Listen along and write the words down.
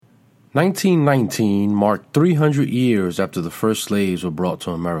1919 marked 300 years after the first slaves were brought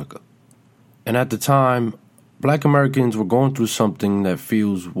to America. And at the time, black Americans were going through something that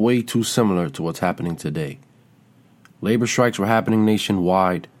feels way too similar to what's happening today. Labor strikes were happening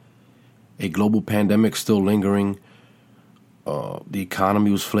nationwide, a global pandemic still lingering, the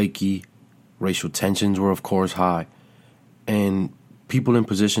economy was flaky, racial tensions were of course high, and people in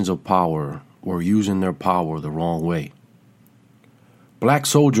positions of power were using their power the wrong way. Black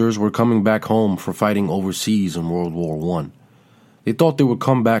soldiers were coming back home for fighting overseas in World War I. They thought they would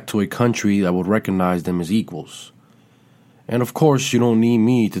come back to a country that would recognize them as equals. And of course, you don't need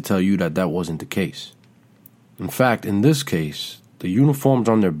me to tell you that that wasn't the case. In fact, in this case, the uniforms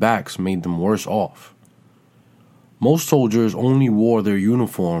on their backs made them worse off. Most soldiers only wore their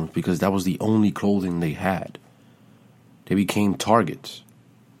uniforms because that was the only clothing they had. They became targets.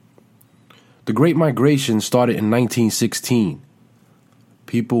 The Great Migration started in 1916.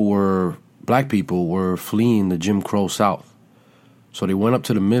 Black people were fleeing the Jim Crow South. So they went up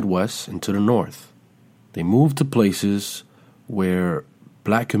to the Midwest and to the North. They moved to places where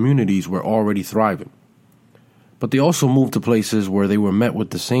black communities were already thriving. But they also moved to places where they were met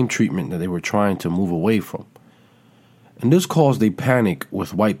with the same treatment that they were trying to move away from. And this caused a panic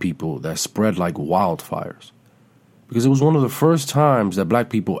with white people that spread like wildfires. Because it was one of the first times that black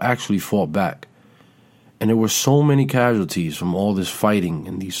people actually fought back. And there were so many casualties from all this fighting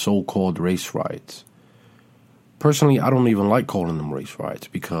and these so-called race riots. Personally, I don't even like calling them race riots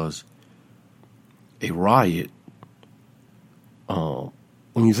because a riot, when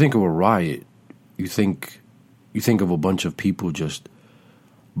you think of a riot, you think of a bunch of people just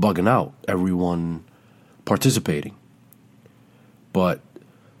bugging out, everyone participating. But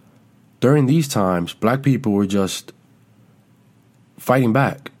during these times, black people were just fighting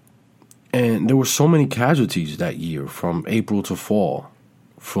back. And there were so many casualties that year, from April to fall,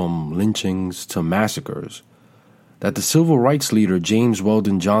 from lynchings to massacres, that the civil rights leader James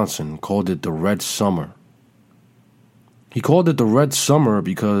Weldon Johnson called it the Red Summer. He called it the Red Summer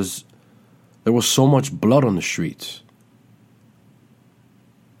because there was so much blood on the streets.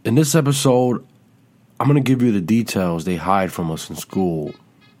 In this episode, I'm going to give you the details they hide from us in school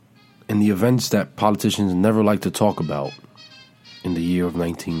and the events that politicians never like to talk about in the year of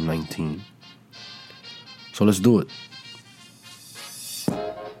 1919. So let's do it.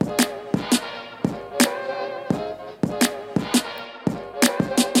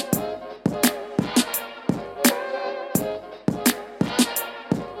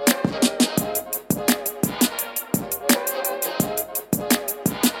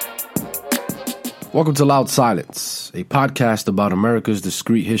 Welcome to Loud Silence, a podcast about America's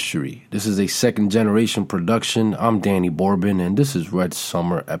discrete history. This is a second-generation production. I'm Danny Borbin, and this is Red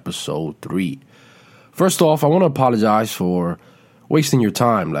Summer Episode 3. First off, I want to apologize for wasting your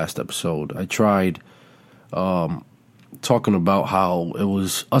time last episode. I tried talking about how it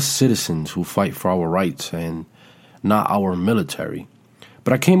was us citizens who fight for our rights and not our military.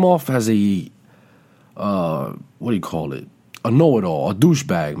 But I came off as a, a know-it-all, a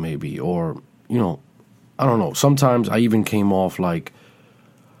douchebag maybe, or... I don't know. Sometimes I even came off like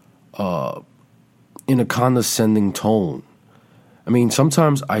in a condescending tone. I mean,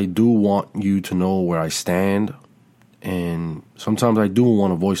 sometimes I do want you to know where I stand, and sometimes I do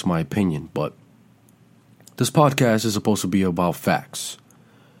want to voice my opinion, but this podcast is supposed to be about facts.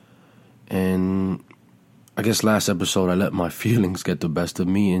 And I guess last episode I let my feelings get the best of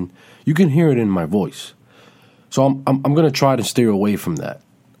me, and you can hear it in my voice. So I'm going to try to steer away from that.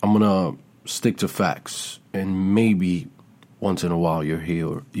 I'm going to stick to facts, and maybe once in a while you'll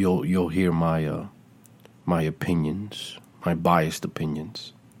hear my opinions, my biased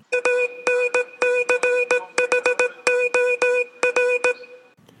opinions.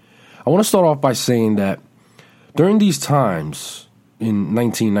 I want to start off by saying that during these times in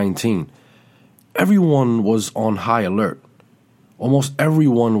 1919, everyone was on high alert. Almost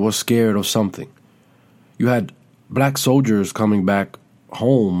everyone was scared of something. You had black soldiers coming back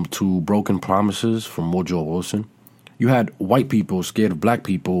home to broken promises from Woodrow Wilson. You had white people scared of black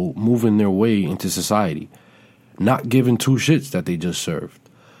people moving their way into society, not giving two shits that they just served.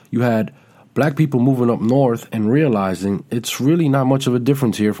 You had black people moving up north and realizing it's really not much of a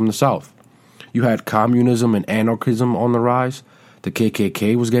difference here from the South. You had communism and anarchism on the rise. The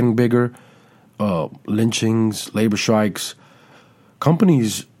KKK was getting bigger. Lynchings, labor strikes.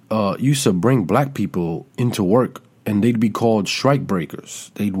 Companies used to bring black people into work, and they'd be called strike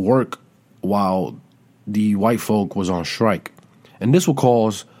breakers. They'd work while the white folk was on strike. And this will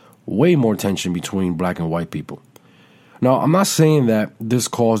cause way more tension between black and white people. Now, I'm not saying that this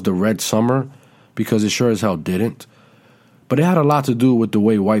caused the Red Summer, because it sure as hell didn't. But it had a lot to do with the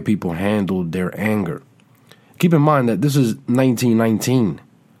way white people handled their anger. Keep in mind that this is 1919.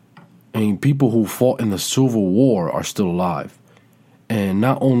 I mean, people who fought in the Civil War are still alive. And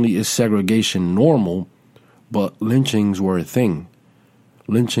not only is segregation normal, but lynchings were a thing.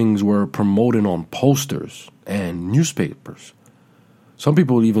 Lynchings were promoted on posters and newspapers. Some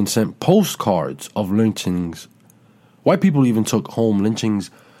people even sent postcards of lynchings. White people even took home lynching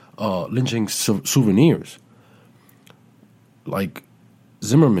souvenirs. Like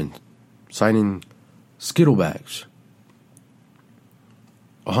Zimmerman signing Skittle bags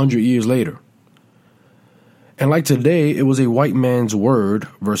 100 years later. And like today, it was a white man's word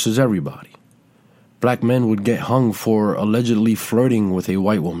versus everybody. Black men would get hung for allegedly flirting with a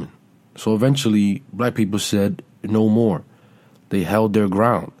white woman. So eventually, black people said no more. They held their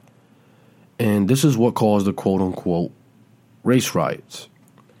ground. And this is what caused the quote-unquote race riots.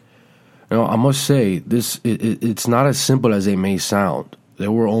 Now, I must say, it's not as simple as it may sound.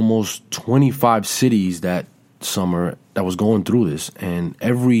 There were almost 25 cities that summer that was going through this. And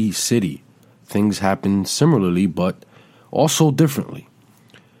every city, things happened similarly, but also differently.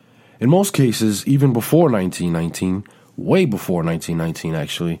 In most cases, even before 1919, way before 1919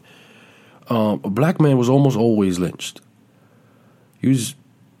 actually, a black man was almost always lynched.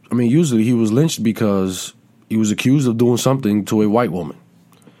 Usually he was lynched because he was accused of doing something to a white woman.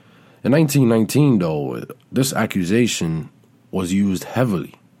 In 1919, though, this accusation was used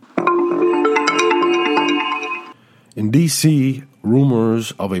heavily. In D.C.,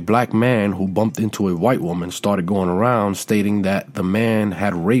 rumors of a black man who bumped into a white woman started going around stating that the man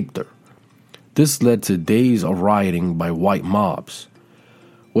had raped her. This led to days of rioting by white mobs.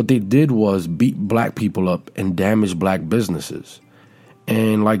 What they did was beat black people up and damage black businesses.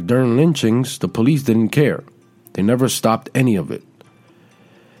 And like during lynchings, the police didn't care. They never stopped any of it.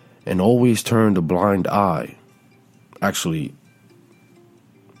 And always turned a blind eye. Actually,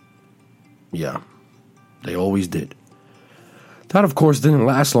 yeah, they always did. That, of course, didn't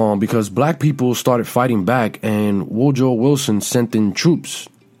last long because black people started fighting back and Woodrow Wilson sent in troops.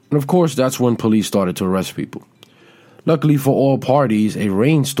 And, of course, that's when police started to arrest people. Luckily for all parties, a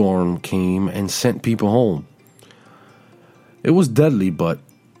rainstorm came and sent people home. It was deadly,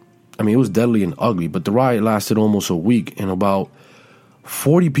 it was deadly and ugly, but the riot lasted almost a week and about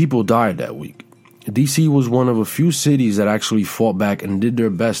 40 people died that week. D.C. was one of a few cities that actually fought back and did their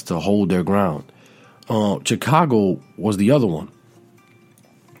best to hold their ground. Chicago was the other one.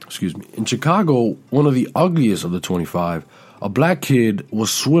 In Chicago, one of the ugliest of the 25, a black kid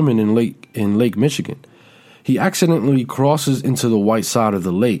was swimming in Lake Michigan. He accidentally crosses into the white side of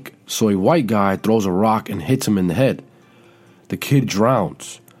the lake, so a white guy throws a rock and hits him in the head. The kid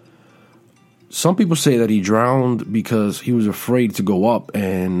drowns. Some people say that he drowned because he was afraid to go up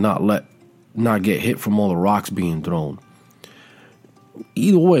and not get hit from all the rocks being thrown.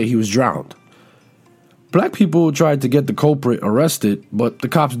 Either way, he was drowned. Black people tried to get the culprit arrested, but the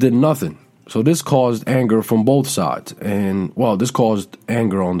cops did nothing. So this caused anger from both sides. And, this caused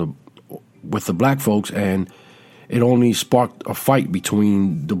anger with the black folks, and it only sparked a fight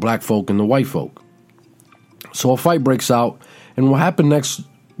between the black folk and the white folk. So a fight breaks out, and what happened next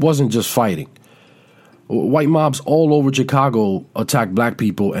wasn't just fighting. White mobs all over Chicago attacked black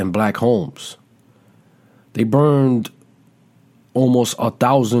people and black homes. They burned almost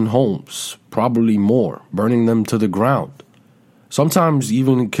 1,000 homes, probably more, burning them to the ground, sometimes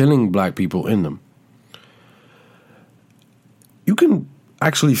even killing black people in them. You can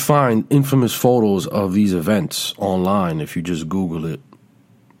actually find infamous photos of these events online if you just Google it,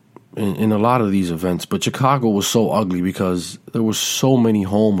 in a lot of these events. But Chicago was so ugly because there were so many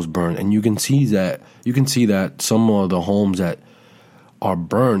homes burned, and you can see that some of the homes that are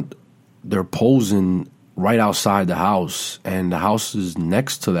burnt, they're posing right outside the house, and the houses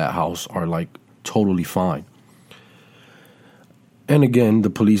next to that house are like totally fine. And again, the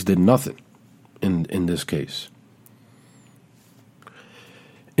police did nothing in this case.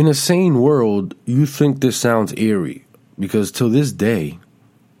 In a sane world, you think this sounds eerie because to this day,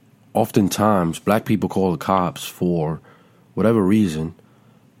 oftentimes black people call the cops for whatever reason,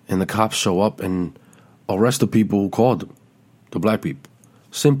 and the cops show up and arrest the people who called them, the black people,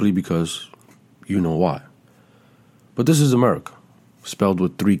 simply because you know why. But this is America, spelled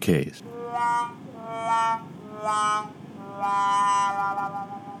with 3 Ks.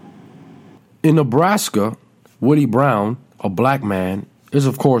 In Nebraska, Woody Brown, a black man, is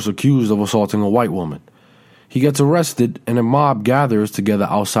of course accused of assaulting a white woman. He gets arrested and a mob gathers together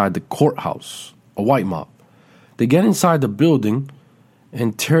outside the courthouse, a white mob. They get inside the building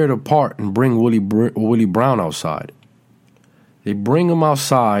and tear it apart and bring Willie Brown outside. They bring him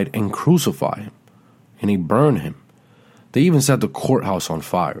outside and crucify him, and they burn him. They even set the courthouse on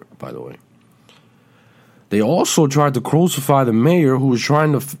fire, by the way. They also tried to crucify the mayor who was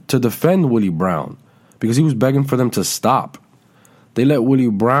trying to defend Willie Brown because he was begging for them to stop. They let Willie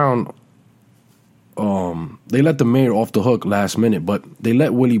Brown, they let the mayor off the hook last minute, but they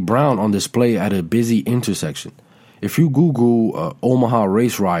let Willie Brown on display at a busy intersection. If you Google Omaha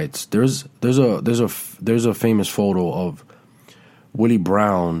race riots, there's a famous photo of Willie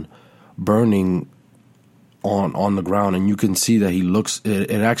Brown burning on the ground, and you can see that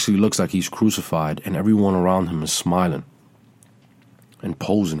it actually looks like he's crucified, and everyone around him is smiling and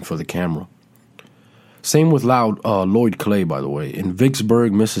posing for the camera. Same with Lloyd Clay, by the way, in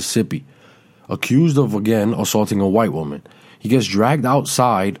Vicksburg, Mississippi, accused of, again, assaulting a white woman. He gets dragged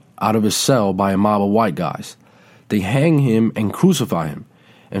outside out of his cell by a mob of white guys. They hang him and crucify him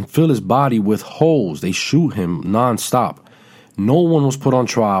and fill his body with holes. They shoot him nonstop. No one was put on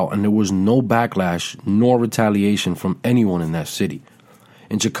trial, and there was no backlash nor retaliation from anyone in that city.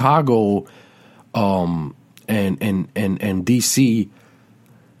 In Chicago and D.C.,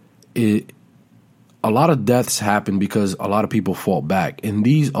 a lot of deaths happened because a lot of people fought back. In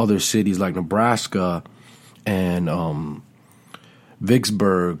these other cities like Nebraska and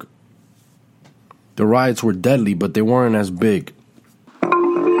Vicksburg, the riots were deadly, but they weren't as big.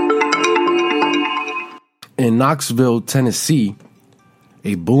 In Knoxville, Tennessee,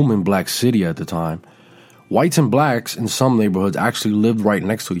 a booming black city at the time, whites and blacks in some neighborhoods actually lived right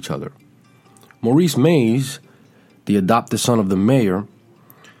next to each other. Maurice Mays, the adopted son of the mayor,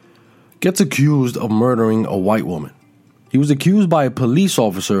 gets accused of murdering a white woman. He was accused by a police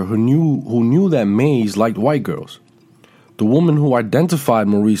officer who knew that Mays liked white girls. The woman who identified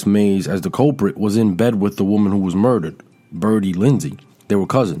Maurice Mays as the culprit was in bed with the woman who was murdered, Birdie Lindsay. They were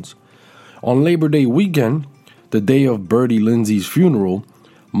cousins. On Labor Day weekend, the day of Birdie Lindsay's funeral,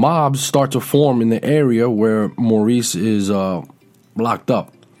 mobs start to form in the area where Maurice is locked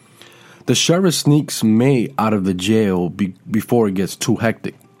up. The sheriff sneaks May out of the jail before it gets too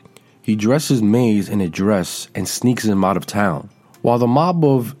hectic. He dresses Mays in a dress and sneaks him out of town. While the mob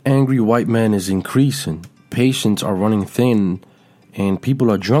of angry white men is increasing, patients are running thin and people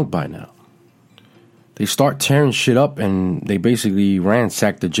are drunk by now. They start tearing shit up and they basically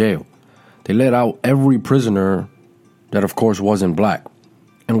ransack the jail. They let out every prisoner that, of course, wasn't black.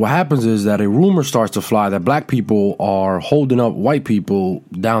 And what happens is that a rumor starts to fly that black people are holding up white people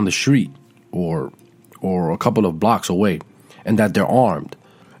down the street or a couple of blocks away, and that they're armed.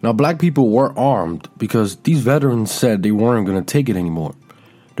 Now, black people were armed because these veterans said they weren't going to take it anymore.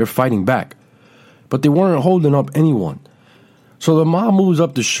 They're fighting back. But they weren't holding up anyone. So the mob moves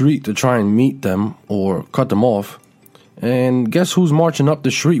up the street to try and meet them or cut them off. And guess who's marching up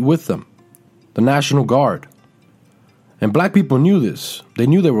the street with them? The National Guard. And black people knew this. They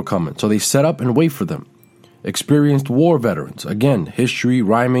knew they were coming, so they set up and wait for them. Experienced war veterans. Again, history,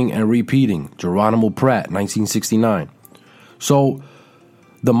 rhyming, and repeating. Geronimo Pratt, 1969. So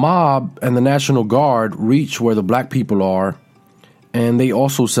the mob and the National Guard reach where the black people are, and they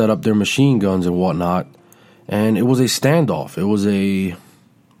also set up their machine guns and whatnot. And it was a standoff. It was a,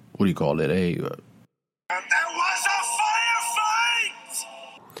 what do you call it?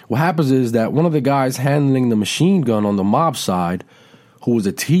 What happens is that one of the guys handling the machine gun on the mob side, who was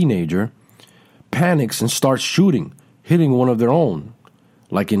a teenager, panics and starts shooting, hitting one of their own,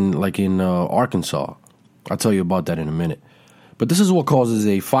 like in Arkansas. I'll tell you about that in a minute. But this is what causes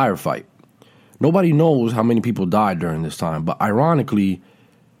a firefight. Nobody knows how many people died during this time, but ironically,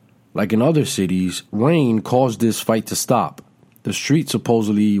 like in other cities, rain caused this fight to stop. The streets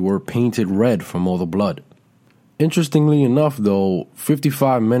supposedly were painted red from all the blood. Interestingly enough, though,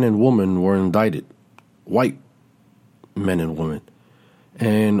 55 men and women were indicted. White men and women.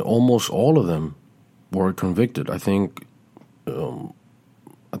 And almost all of them were convicted. I think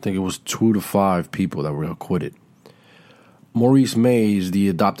it was 2 to 5 people that were acquitted. Maurice Mays, the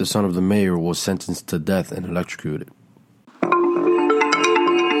adopted son of the mayor, was sentenced to death and electrocuted.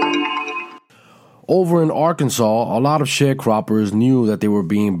 Over in Arkansas, a lot of sharecroppers knew that they were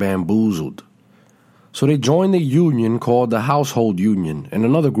being bamboozled. So they joined a union called the Household Union and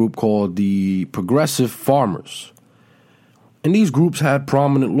another group called the Progressive Farmers. And these groups had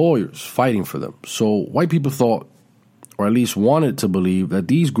prominent lawyers fighting for them. So white people thought, or at least wanted to believe, that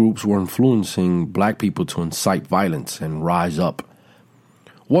these groups were influencing black people to incite violence and rise up.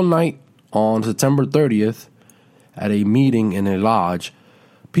 One night on September 30th, at a meeting in a lodge,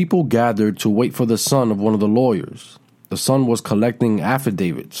 people gathered to wait for the son of one of the lawyers. The son was collecting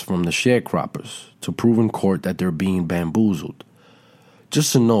affidavits from the sharecroppers to prove in court that they're being bamboozled.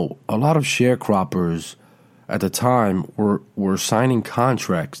 Just to note, a lot of sharecroppers at the time were signing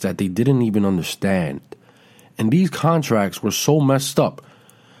contracts that they didn't even understand. And these contracts were so messed up.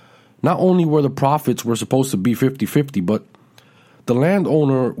 Not only were the profits were supposed to be 50-50, but the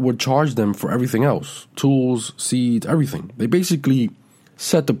landowner would charge them for everything else. Tools, seeds, everything. They basically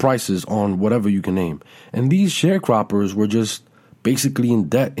set the prices on whatever you can name. And these sharecroppers were just basically in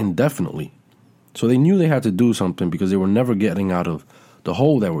debt indefinitely. So they knew they had to do something because they were never getting out of the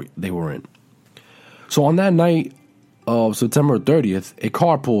hole that they were in. So on that night of September 30th, a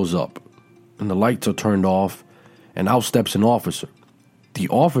car pulls up and the lights are turned off and out steps an officer. The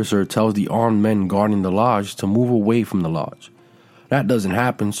officer tells the armed men guarding the lodge to move away from the lodge. That doesn't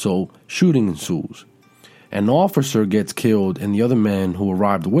happen, so shooting ensues. An officer gets killed and the other man who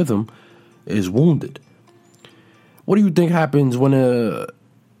arrived with him is wounded. What do you think happens when a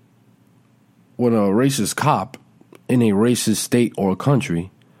racist cop in a racist state or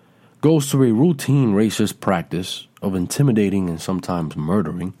country goes through a routine racist practice of intimidating and sometimes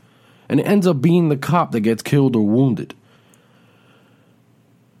murdering, and it ends up being the cop that gets killed or wounded?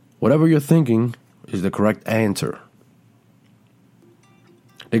 Whatever you're thinking is the correct answer.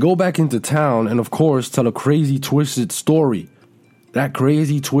 They go back into town and, of course, tell a crazy, twisted story. That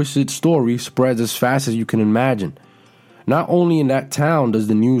crazy, twisted story spreads as fast as you can imagine. Not only in that town does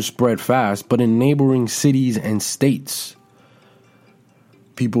the news spread fast, but in neighboring cities and states.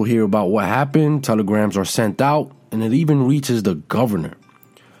 People hear about what happened, telegrams are sent out, and it even reaches the governor.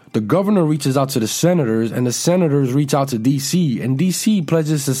 The governor reaches out to the senators, and the senators reach out to D.C., and D.C.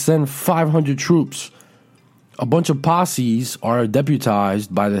 pledges to send 500 troops. A bunch of posses are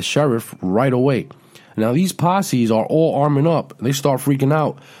deputized by the sheriff right away. Now, these posses are all arming up. They start freaking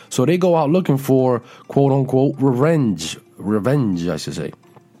out. So they go out looking for, quote-unquote, revenge, I should say.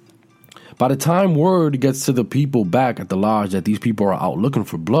 By the time word gets to the people back at the lodge that these people are out looking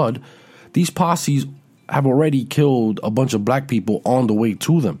for blood, these posses have already killed a bunch of black people on the way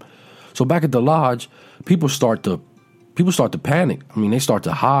to them. So back at the lodge, people start to panic. I mean, they start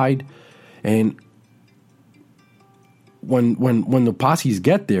to hide. And when the posses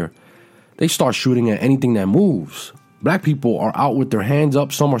get there, they start shooting at anything that moves. Black people are out with their hands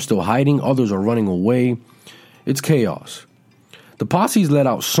up. Some are still hiding. Others are running away. It's chaos. The posses let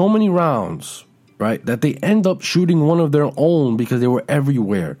out so many rounds, right, that they end up shooting one of their own because they were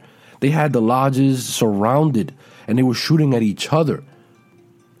everywhere. They had the lodges surrounded, and they were shooting at each other.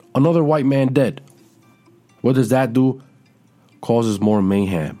 Another white man dead. What does that do? Causes more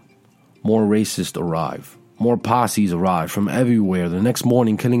mayhem. More racists arrive. More posses arrive from everywhere the next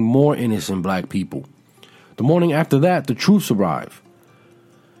morning, killing more innocent black people. The morning after that, the troops arrive.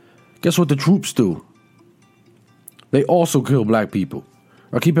 Guess what the troops do? They also kill black people.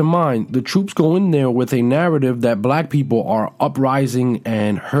 Now keep in mind, the troops go in there with a narrative that black people are uprising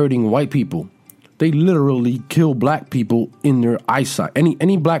and hurting white people. They literally kill black people in their eyesight.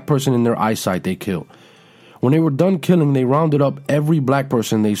 Any black person in their eyesight, they kill. When they were done killing, they rounded up every black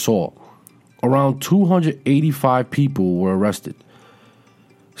person they saw. Around 285 people were arrested.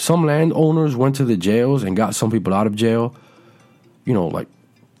 Some landowners went to the jails and got some people out of jail. You know, like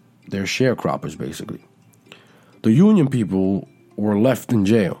they're sharecroppers, basically. The union people were left in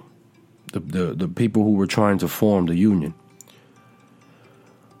jail. The people who were trying to form the union.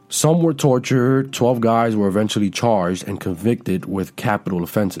 Some were tortured. 12 guys were eventually charged and convicted with capital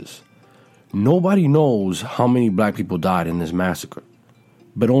offenses. Nobody knows how many black people died in this massacre,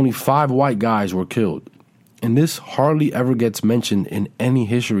 but only 5 white guys were killed. And this hardly ever gets mentioned in any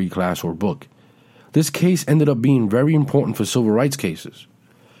history class or book. This case ended up being very important for civil rights cases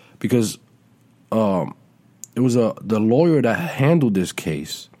because it was the lawyer that handled this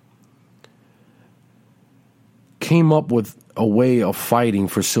case came up with a way of fighting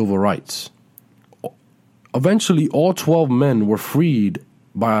for civil rights. Eventually, all 12 men were freed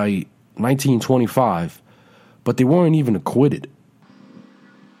by 1925, but they weren't even acquitted.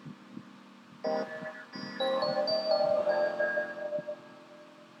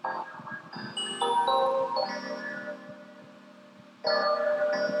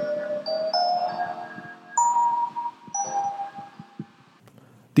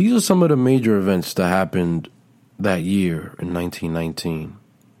 These are some of the major events that happened that year in 1919.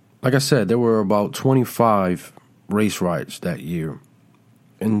 Like I said, there were about 25 race riots that year.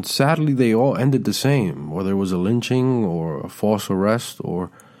 And sadly, they all ended the same, whether it was a lynching or a false arrest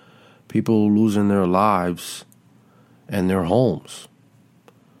or people losing their lives and their homes.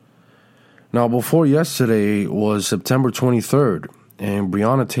 Now, before yesterday was September 23rd, and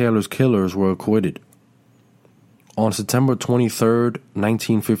Breonna Taylor's killers were acquitted. On September 23rd,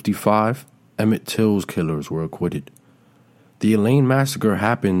 1955, Emmett Till's killers were acquitted. The Elaine massacre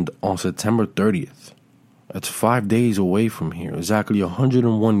happened on September 30th. That's 5 days away from here, exactly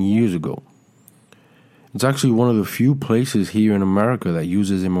 101 years ago. It's actually one of the few places here in America that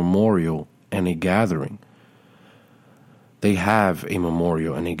uses a memorial and a gathering. They have a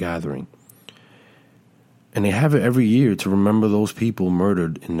memorial and a gathering. And they have it every year to remember those people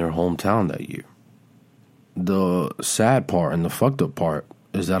murdered in their hometown that year. The sad part and the fucked up part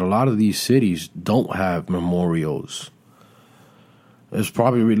is that a lot of these cities don't have memorials. There's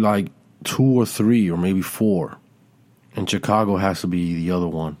probably like 2 or 3 or maybe 4. And Chicago has to be the other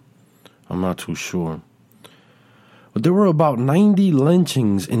one. I'm not too sure. But there were about 90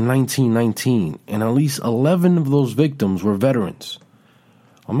 lynchings in 1919, and at least 11 of those victims were veterans.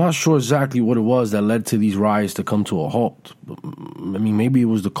 I'm not sure exactly what it was that led to these riots to come to a halt. I mean, maybe it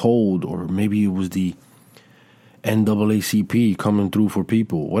was the cold, or maybe it was the NAACP coming through for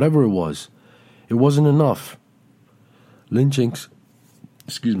people. Whatever it wasn't enough. Lynchings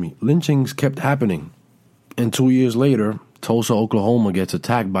kept happening. And 2 years later, Tulsa, Oklahoma gets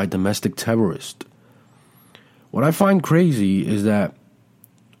attacked by domestic terrorists. What I find crazy is that,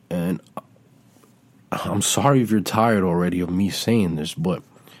 and I'm sorry if you're tired already of me saying this, but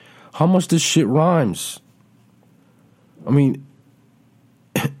how much this shit rhymes? I mean,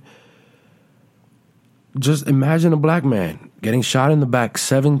 just imagine a black man getting shot in the back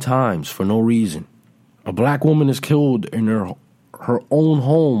 7 times for no reason. A black woman is killed in her own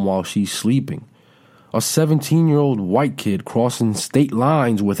home while she's sleeping. A 17-year-old white kid crossing state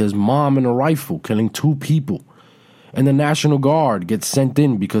lines with his mom and a rifle, killing 2 people. And the National Guard gets sent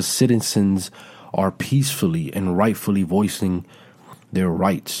in because citizens are peacefully and rightfully voicing their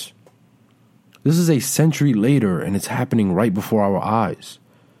rights. This is a century later, and it's happening right before our eyes.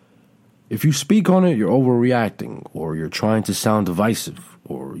 If you speak on it, you're overreacting, or you're trying to sound divisive,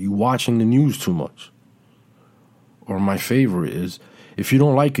 or you watching the news too much. Or my favorite is, if you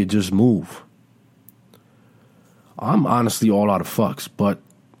don't like it, just move. I'm honestly all out of fucks, but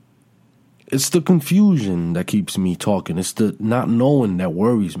it's the confusion that keeps me talking. It's the not knowing that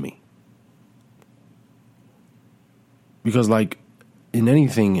worries me. Because like in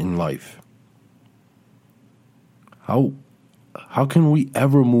anything in life, how can we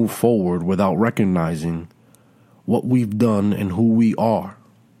ever move forward without recognizing what we've done and who we are?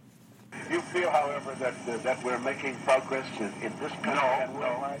 You feel, however, that we're making progress in this country?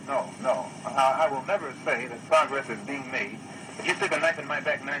 No. I will never say that progress is being made. If you stick a knife in my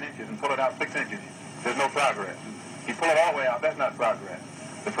back 9 inches and pull it out 6 inches, there's no progress. You pull it all the way out, that's not progress.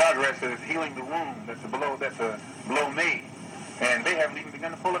 The progress is healing the wound that's below me. And they haven't even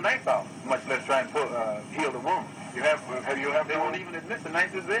begun to pull a knife out, much less try and heal the wound. They won't even admit the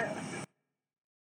knife is there.